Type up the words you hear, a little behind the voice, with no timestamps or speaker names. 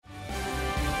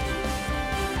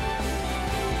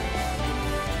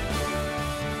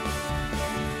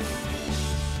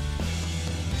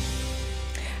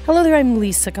Hello there, I'm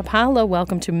Lisa Capalla.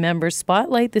 Welcome to Member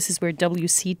Spotlight. This is where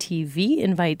WCTV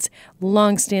invites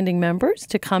longstanding members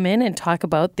to come in and talk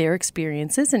about their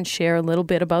experiences and share a little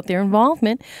bit about their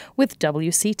involvement with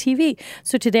WCTV.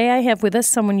 So today I have with us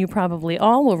someone you probably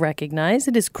all will recognize.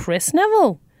 It is Chris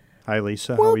Neville. Hi,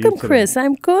 Lisa. How are you Welcome, today? Chris.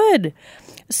 I'm good.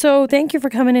 So thank you for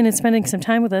coming in and spending some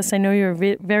time with us. I know you're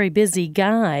a very busy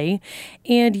guy,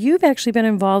 and you've actually been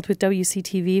involved with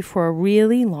WCTV for a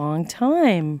really long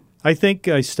time. I think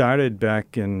I started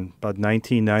back in about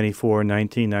 1994,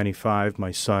 1995. My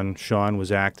son, Sean,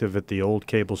 was active at the old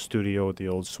cable studio at the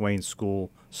old Swain School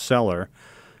cellar.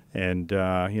 And,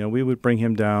 we would bring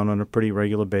him down on a pretty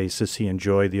regular basis. He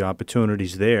enjoyed the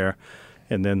opportunities there.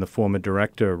 And then the former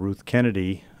director, Ruth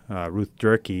Kennedy, Ruth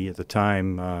Durkee at the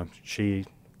time, she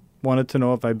wanted to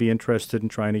know if I'd be interested in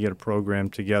trying to get a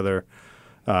program together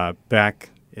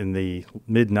back in the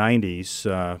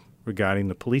mid-'90s regarding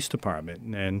the police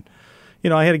department. And,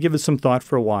 I had to give it some thought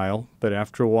for a while. But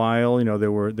after a while,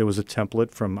 there was a template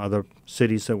from other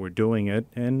cities that were doing it.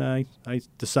 And I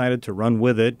decided to run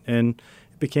with it. And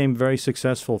it became very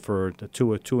successful for the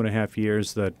 2.5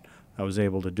 years that I was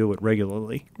able to do it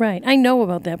regularly. Right. I know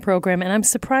about that program, and I'm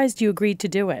surprised you agreed to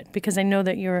do it because I know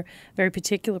that you're a very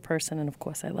particular person, and of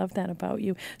course I love that about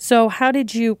you. So how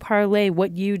did you parlay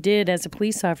what you did as a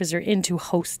police officer into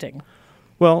hosting?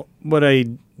 Well, what I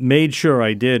made sure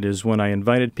I did is when I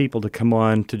invited people to come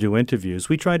on to do interviews,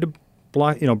 we tried to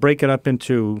break it up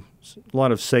into a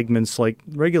lot of segments like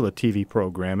regular TV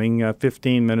programming,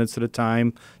 15 minutes at a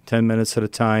time, 10 minutes at a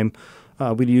time.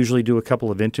 We'd usually do a couple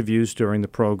of interviews during the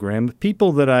program.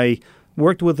 People that I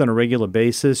worked with on a regular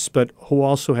basis, but who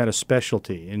also had a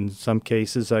specialty. In some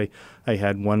cases, I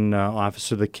had one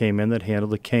officer that came in that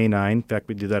handled the canine. In fact,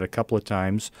 we did that a couple of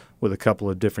times with a couple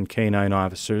of different canine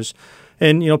officers.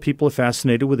 And, people are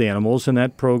fascinated with animals, and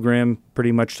that program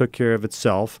pretty much took care of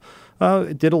itself.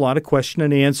 It did a lot of question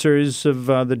and answers of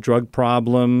the drug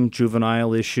problem,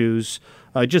 juvenile issues,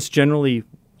 just generally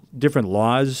different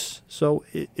laws. So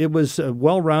it was a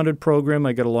well-rounded program.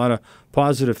 I got a lot of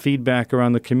positive feedback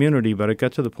around the community, but it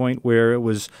got to the point where it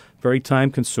was very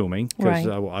time-consuming because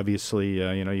obviously,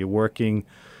 you're working,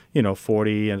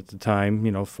 40 at the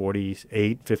time,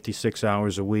 48, 56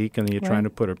 hours a week, and then you're trying to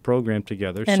put a program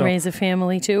together. And raise a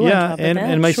family, too, Yeah, on top of that.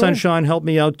 And my son Sean helped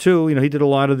me out, too. He did a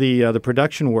lot of the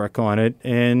production work on it,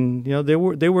 and, there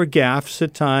were gaffes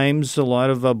at times, a lot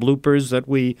of bloopers that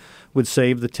we would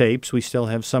save the tapes. We still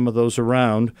have some of those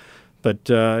around. But,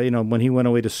 when he went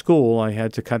away to school, I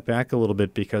had to cut back a little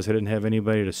bit because I didn't have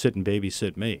anybody to sit and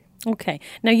babysit me. Okay.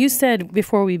 Now, you said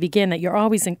before we begin that you're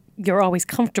always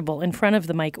comfortable in front of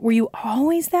the mic. Were you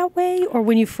always that way? Or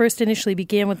when you first initially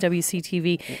began with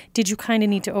WCTV, did you kind of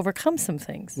need to overcome some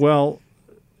things? Well,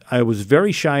 I was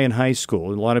very shy in high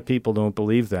school. A lot of people don't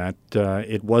believe that.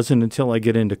 It wasn't until I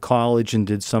get into college and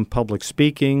did some public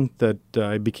speaking that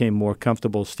I became more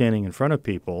comfortable standing in front of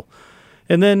people.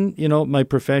 And then, my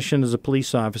profession as a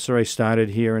police officer, I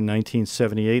started here in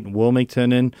 1978 in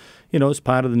Wilmington. And, as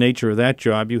part of the nature of that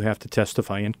job, you have to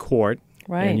testify in court.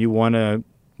 Right. And you want to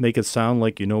make it sound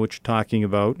like you know what you're talking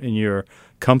about and you're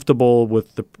comfortable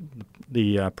with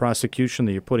the prosecution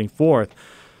that you're putting forth.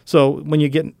 So when you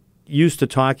get used to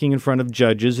talking in front of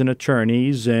judges and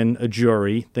attorneys and a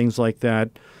jury, things like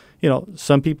that,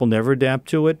 some people never adapt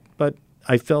to it. But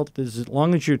I felt as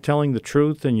long as you're telling the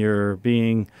truth and you're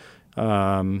being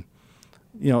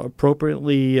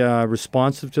appropriately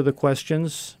responsive to the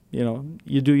questions,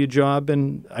 you do your job,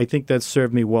 and I think that's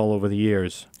served me well over the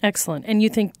years. Excellent. And you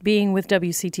think being with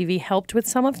WCTV helped with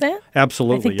some of that?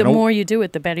 Absolutely. I think the more you do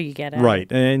it, the better you get at it.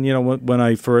 Right. And, when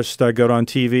I first got on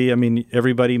TV,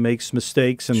 everybody makes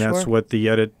mistakes, and that's what the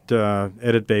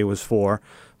edit bay was for.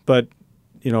 But,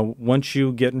 once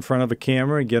you get in front of a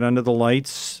camera and get under the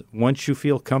lights, once you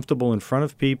feel comfortable in front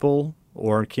of people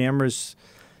or cameras,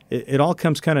 it all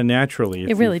comes kind of naturally.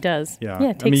 It really does. Yeah.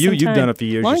 It takes some time. You've done it for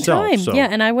years yourself. Long time. So, yeah,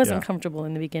 and I wasn't comfortable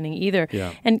in the beginning either.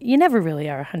 Yeah. And you never really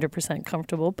are 100%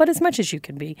 comfortable, but as much as you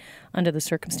can be under the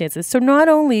circumstances. So not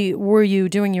only were you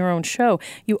doing your own show,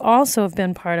 you also have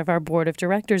been part of our board of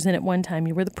directors, and at one time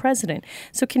you were the president.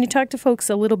 So can you talk to folks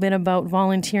a little bit about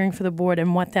volunteering for the board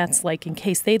and what that's like in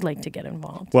case they'd like to get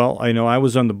involved? Well, I know I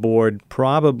was on the board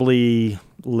probably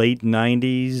late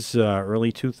 90s,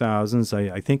 early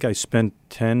 2000s. I think I spent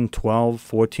 10, 12,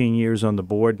 14 years on the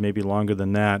board, maybe longer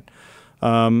than that.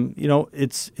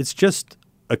 It's just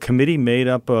a committee made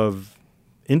up of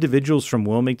individuals from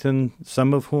Wilmington,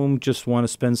 some of whom just want to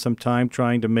spend some time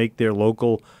trying to make their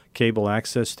local cable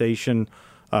access station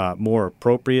more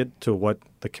appropriate to what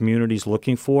the community's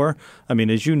looking for. I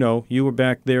mean, as you know, you were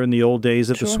back there in the old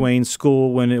days at the Swain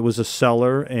School when it was a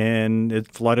cellar and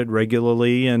it flooded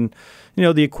regularly. And,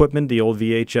 the equipment, the old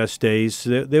VHS days,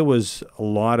 there was a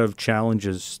lot of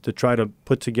challenges to try to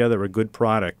put together a good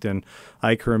product. And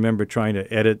I can remember trying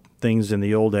to edit things in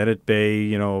the old edit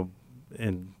bay,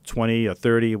 in 20 or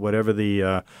 30, whatever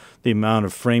the amount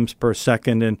of frames per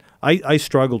second, and I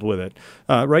struggled with it.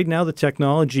 Right now, the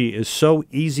technology is so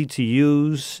easy to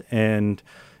use, and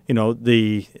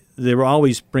they're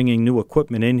always bringing new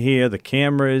equipment in here. The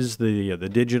cameras, the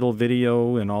digital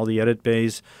video, and all the edit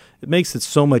bays. It makes it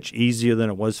so much easier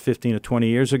than it was 15 or 20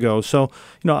 years ago. So,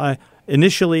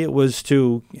 initially it was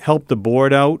to help the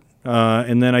board out,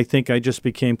 and then I think I just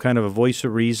became kind of a voice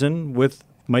of reason with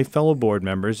my fellow board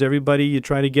members. Everybody, you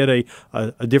try to get a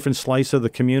different slice of the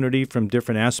community from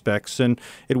different aspects, and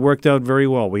it worked out very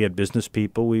well. We had business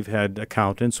people, we've had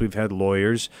accountants, we've had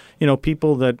lawyers,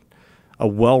 people that are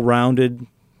well-rounded,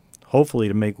 hopefully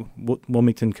to make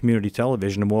Wilmington Community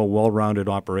Television a more well-rounded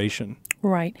operation.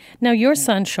 Right. Now, your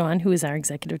son, Sean, who is our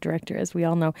executive director, as we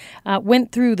all know,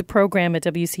 went through the program at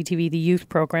WCTV, the youth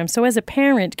program. So as a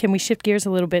parent, can we shift gears a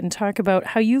little bit and talk about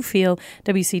how you feel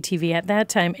WCTV at that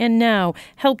time and now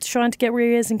helped Sean to get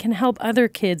where he is and can help other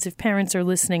kids if parents are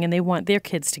listening and they want their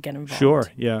kids to get involved?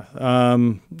 Sure, yeah.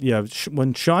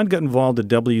 When Sean got involved at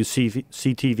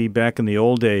WCTV back in the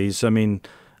old days,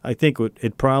 I think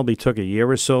it probably took a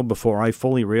year or so before I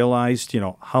fully realized,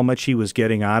 how much he was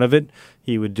getting out of it.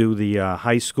 He would do the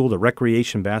high school, the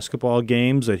recreation basketball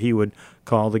games that he would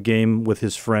call the game with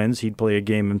his friends. He'd play a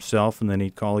game himself, and then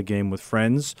he'd call a game with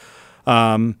friends.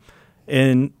 And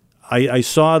I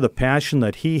saw the passion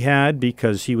that he had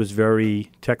because he was very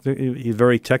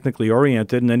technically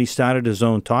oriented, and then he started his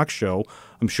own talk show.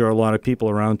 I'm sure a lot of people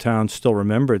around town still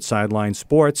remember it, Sideline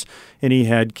Sports, and he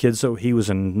had kids that he was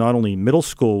in not only middle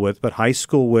school with, but high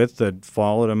school with that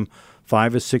followed him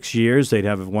 5 or 6 years. They'd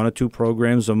have 1 or 2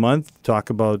 programs a month,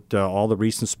 talk about all the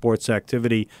recent sports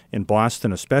activity in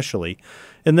Boston especially.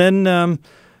 And then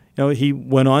he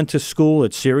went on to school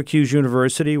at Syracuse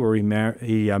University where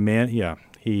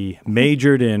he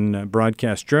majored in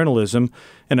broadcast journalism,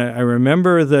 and I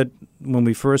remember that when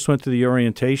we first went to the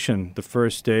orientation, the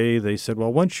first day, they said,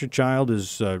 well, once your child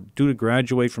is due to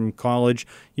graduate from college,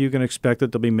 you can expect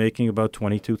that they'll be making about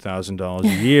 $22,000 a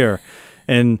year.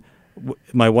 And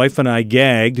my wife and I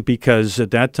gagged because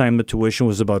at that time the tuition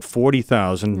was about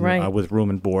 $40,000 with room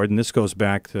and board, and this goes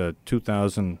back to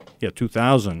 2000,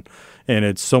 and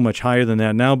it's so much higher than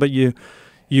that now. But you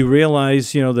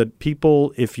realize, that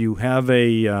people, if you have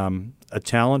a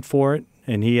talent for it,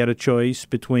 and he had a choice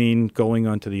between going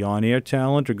onto the on-air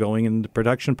talent or going in the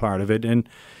production part of it, and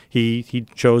he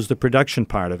chose the production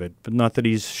part of it. But not that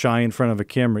he's shy in front of a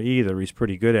camera either. He's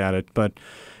pretty good at it. But,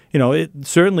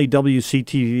 certainly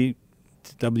WCTV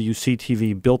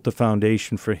built the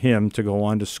foundation for him to go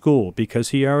on to school because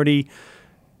he already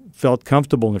felt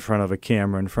comfortable in front of a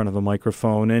camera, in front of a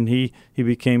microphone, and he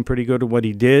became pretty good at what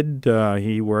he did.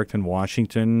 He worked in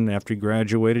Washington after he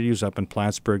graduated. He was up in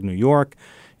Plattsburgh, New York.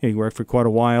 He worked for quite a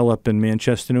while up in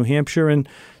Manchester, New Hampshire. And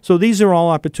so these are all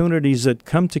opportunities that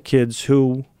come to kids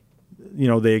who,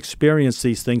 they experience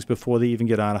these things before they even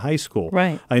get out of high school.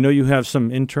 Right. I know you have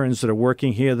some interns that are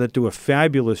working here that do a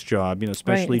fabulous job,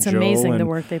 especially It's Joe amazing the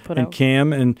work they put and out.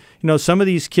 Cam. And, some of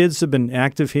these kids have been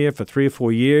active here for 3 or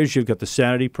 4 years. You've got the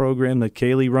Saturday program that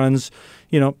Kaylee runs.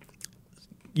 You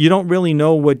don't really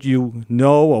know what you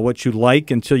know or what you like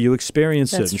until you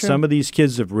experience That's it. And true. some of these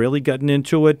kids have really gotten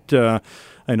into it.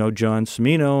 I know John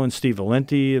Cimino and Steve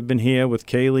Valenti have been here with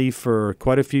Kaylee for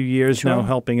quite a few years now,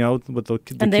 helping out with the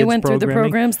kids' And they went through the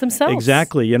programming. programs themselves.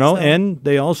 Exactly, and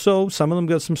they also, some of them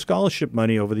got some scholarship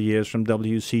money over the years from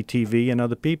WCTV and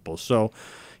other people. So,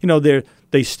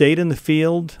 they stayed in the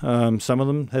field. Some of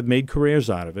them have made careers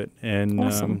out of it. And,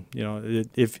 Awesome.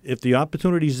 If the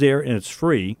opportunity's there and it's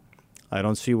free, I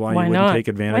don't see why you wouldn't not? take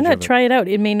advantage Why of not it. try it out?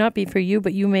 It may not be for you,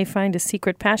 but you may find a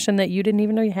secret passion that you didn't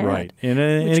even know you had. Right.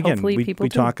 And which again, hopefully we people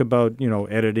do. talk about,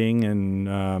 editing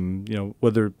and,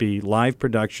 whether it be live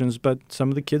productions, but some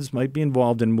of the kids might be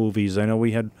involved in movies. I know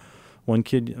we had one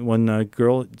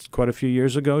girl quite a few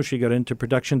years ago, she got into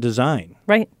production design.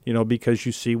 Right. Because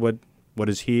you see what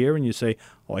is here and you say,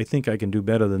 oh, I think I can do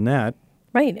better than that.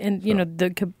 Right, and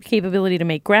the capability to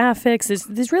make graphics,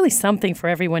 there's really something for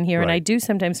everyone here, and Right. I do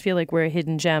sometimes feel like we're a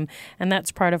hidden gem, and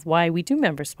that's part of why we do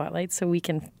Member Spotlight, so we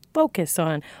can focus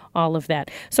on all of that.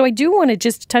 So I do want to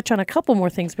just touch on a couple more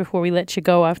things before we let you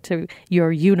go off to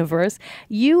your universe.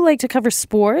 You like to cover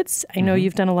sports. I know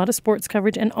you've done a lot of sports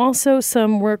coverage and also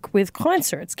some work with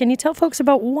concerts. Can you tell folks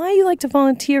about why you like to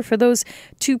volunteer for those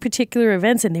two particular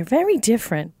events? And they're very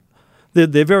different.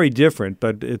 They're very different,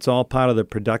 but it's all part of the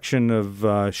production of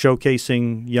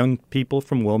showcasing young people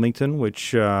from Wilmington,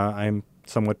 which I'm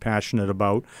somewhat passionate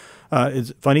about. It's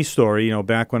a funny story.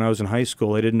 Back when I was in high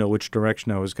school, I didn't know which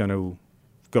direction I was going to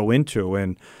go into,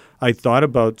 and I thought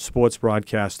about sports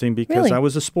broadcasting because Really? I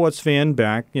was a sports fan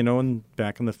back in the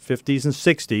 50s and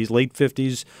 60s, late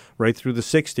 50s, right through the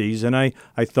 60s, and I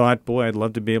thought, boy, I'd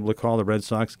love to be able to call the Red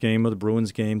Sox game or the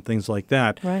Bruins game, things like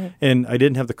that. Right. And I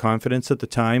didn't have the confidence at the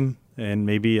time. And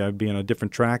maybe I'd be on a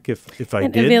different track if I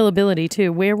And did. availability,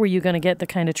 too. Where were you going to get the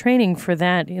kind of training for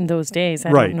that in those days?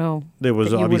 I don't know. There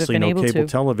was that you would have obviously been no able cable to.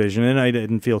 television, and I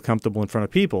didn't feel comfortable in front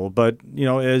of people. But,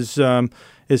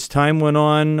 as time went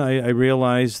on, I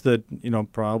realized that,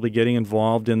 probably getting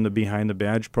involved in the Behind the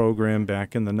Badge program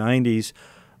back in the 90s,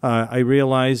 I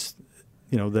realized,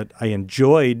 that I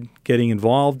enjoyed getting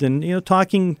involved and,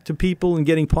 talking to people and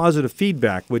getting positive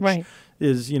feedback, which Right.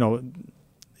 is,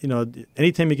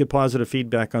 anytime you get positive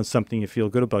feedback on something, you feel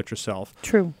good about yourself.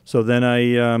 True. So then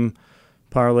I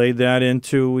parlayed that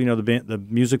into, the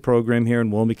music program here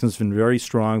in Wilmington's been very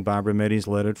strong. Barbara Meddy's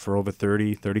led it for over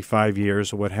 30, 35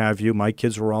 years or what have you. My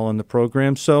kids were all in the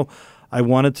program. So I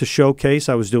wanted to showcase.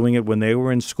 I was doing it when they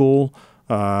were in school,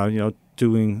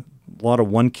 doing a lot of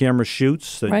one-camera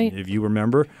shoots, that, Right. if you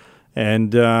remember.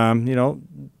 And,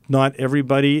 not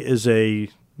everybody is a,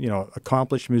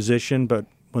 accomplished musician, but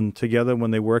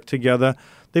when they work together,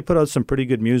 they put out some pretty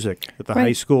good music at the Right.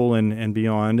 high school and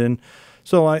beyond. And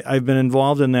so I've been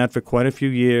involved in that for quite a few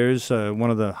years.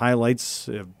 One of the highlights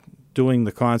of doing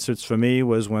the concerts for me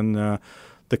was when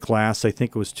the class, I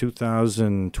think it was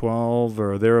 2012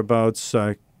 or thereabouts,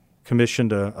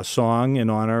 commissioned a song in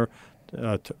honor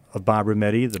of Barbara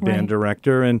Meddy, the band Right.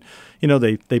 director. And,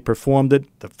 they performed it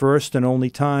the first and only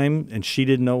time, and she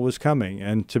didn't know it was coming.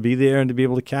 And to be there and to be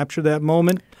able to capture that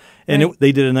moment. And Right.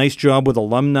 they did a nice job with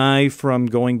alumni from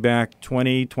going back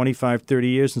 20, 25, 30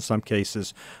 years in some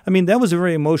cases. I mean, that was a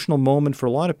very emotional moment for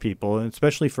a lot of people, and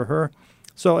especially for her.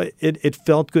 So it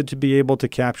felt good to be able to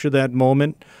capture that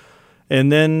moment.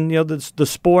 And then, the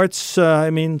sports,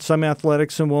 some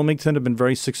athletics in Wilmington have been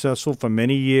very successful for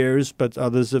many years, but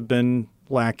others have been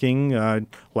lacking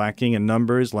in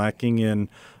numbers, lacking in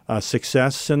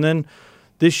success. And then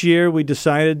this year we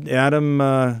decided, Adam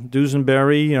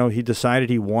Dusenberry, he decided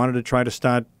he wanted to try to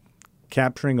start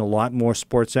capturing a lot more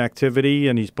sports activity,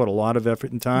 and he's put a lot of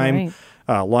effort and time, Right.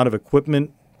 a lot of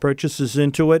equipment purchases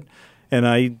into it. And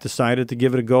I decided to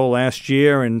give it a go last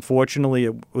year, and fortunately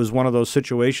it was one of those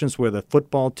situations where the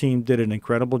football team did an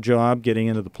incredible job getting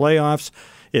into the playoffs.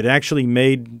 It actually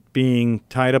made being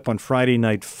tied up on Friday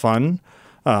night fun.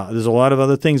 There's a lot of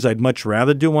other things I'd much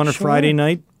rather do on a Sure. Friday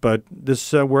night, but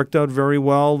this worked out very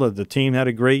well. The team had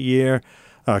a great year.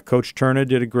 Coach Turner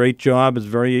did a great job. It's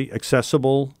very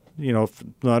accessible,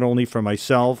 not only for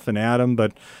myself and Adam,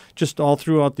 but just all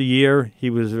throughout the year. He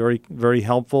was very, very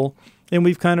helpful. And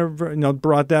we've kind of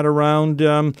brought that around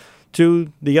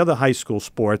to the other high school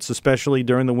sports, especially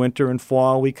during the winter and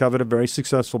fall. We covered a very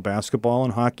successful basketball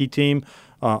and hockey team.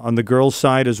 On the girls'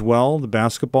 side as well, the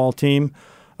basketball team.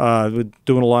 We're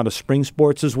doing a lot of spring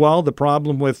sports as well. The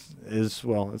problem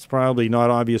it's probably not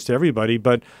obvious to everybody,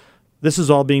 but this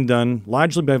is all being done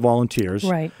largely by volunteers.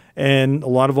 Right. And a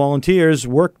lot of volunteers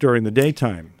work during the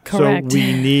daytime. Correct. So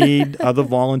we need other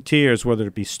volunteers, whether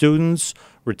it be students,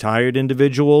 retired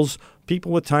individuals,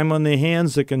 people with time on their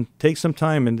hands that can take some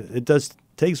time. And it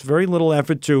takes very little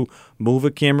effort to move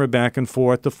a camera back and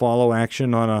forth to follow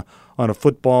action on a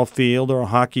football field or a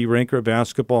hockey rink or a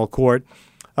basketball court.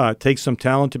 It takes some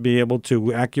talent to be able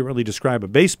to accurately describe a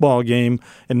baseball game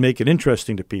and make it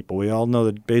interesting to people. We all know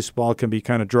that baseball can be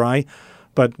kind of dry,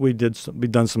 but we've done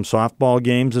some softball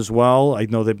games as well. I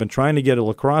know they've been trying to get a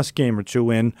lacrosse game or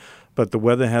two in, but the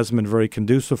weather hasn't been very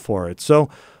conducive for it. So,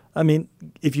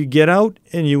 if you get out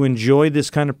and you enjoy this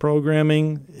kind of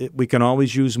programming, we can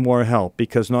always use more help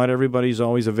because not everybody's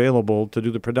always available to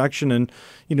do the production. And,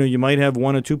 you might have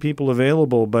one or two people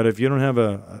available, but if you don't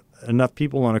have enough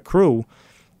people on a crew,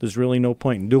 there's really no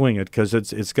point in doing it because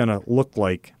it's going to look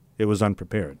like it was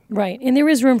unprepared. Right. And there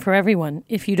is room for everyone.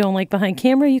 If you don't like behind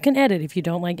camera, you can edit. If you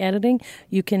don't like editing,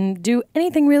 you can do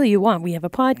anything really you want. We have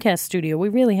a podcast studio. We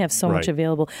really have so much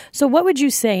available. So what would you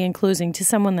say in closing to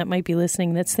someone that might be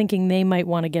listening that's thinking they might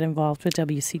want to get involved with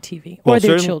WCTV or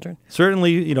their children?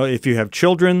 Certainly, if you have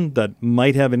children that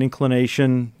might have an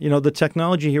inclination, the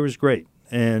technology here is great.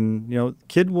 And,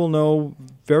 kid will know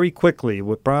very quickly,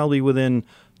 probably within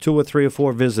 2 or 3 or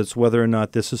 4 visits, whether or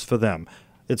not this is for them.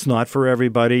 It's not for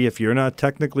everybody. If you're not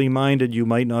technically minded, you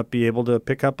might not be able to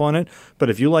pick up on it. But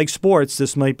if you like sports,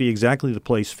 this might be exactly the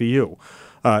place for you.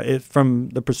 From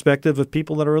the perspective of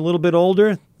people that are a little bit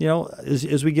older,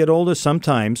 as we get older,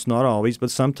 sometimes, not always,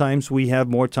 but sometimes we have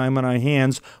more time on our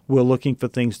hands. We're looking for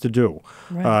things to do.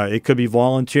 Right. It could be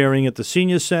volunteering at the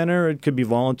senior center. It could be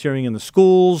volunteering in the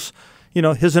schools.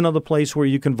 Here's another place where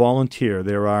you can volunteer.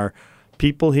 There are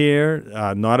people here,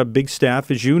 not a big staff,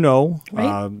 as you know,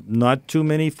 right. Not too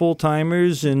many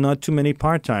full-timers and not too many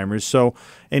part-timers. So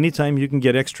anytime you can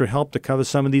get extra help to cover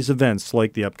some of these events,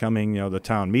 like the upcoming, the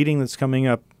town meeting that's coming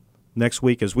up next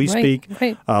week as we speak,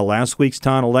 right. Last week's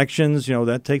town elections,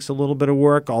 that takes a little bit of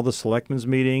work, all the selectmen's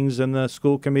meetings and the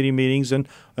school committee meetings and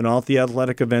all the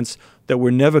athletic events that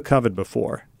were never covered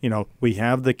before. We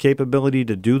have the capability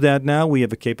to do that now. We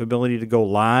have a capability to go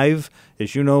live,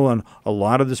 as you know, on a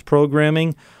lot of this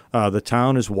programming. The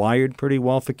town is wired pretty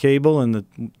well for cable, and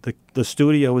the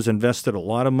studio has invested a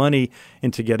lot of money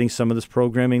into getting some of this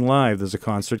programming live. There's a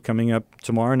concert coming up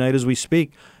tomorrow night as we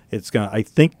speak. I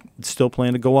think it's still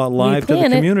planned to go out live to the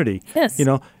community. Yes.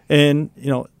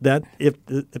 That if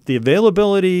the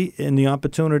availability and the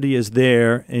opportunity is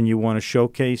there and you want to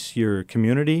showcase your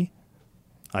community,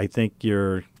 I think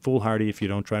you're foolhardy if you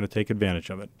don't try to take advantage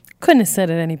of it. Couldn't have said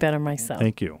it any better myself.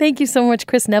 Thank you. Thank you so much,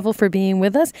 Chris Neville, for being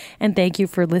with us. And thank you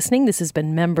for listening. This has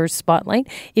been Members Spotlight.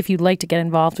 If you'd like to get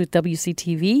involved with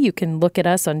WCTV, you can look at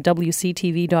us on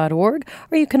WCTV.org,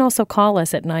 or you can also call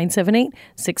us at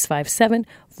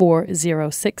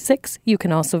 978-657-4066. You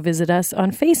can also visit us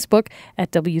on Facebook at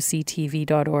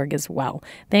WCTV.org as well.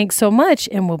 Thanks so much,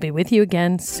 and we'll be with you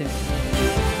again soon.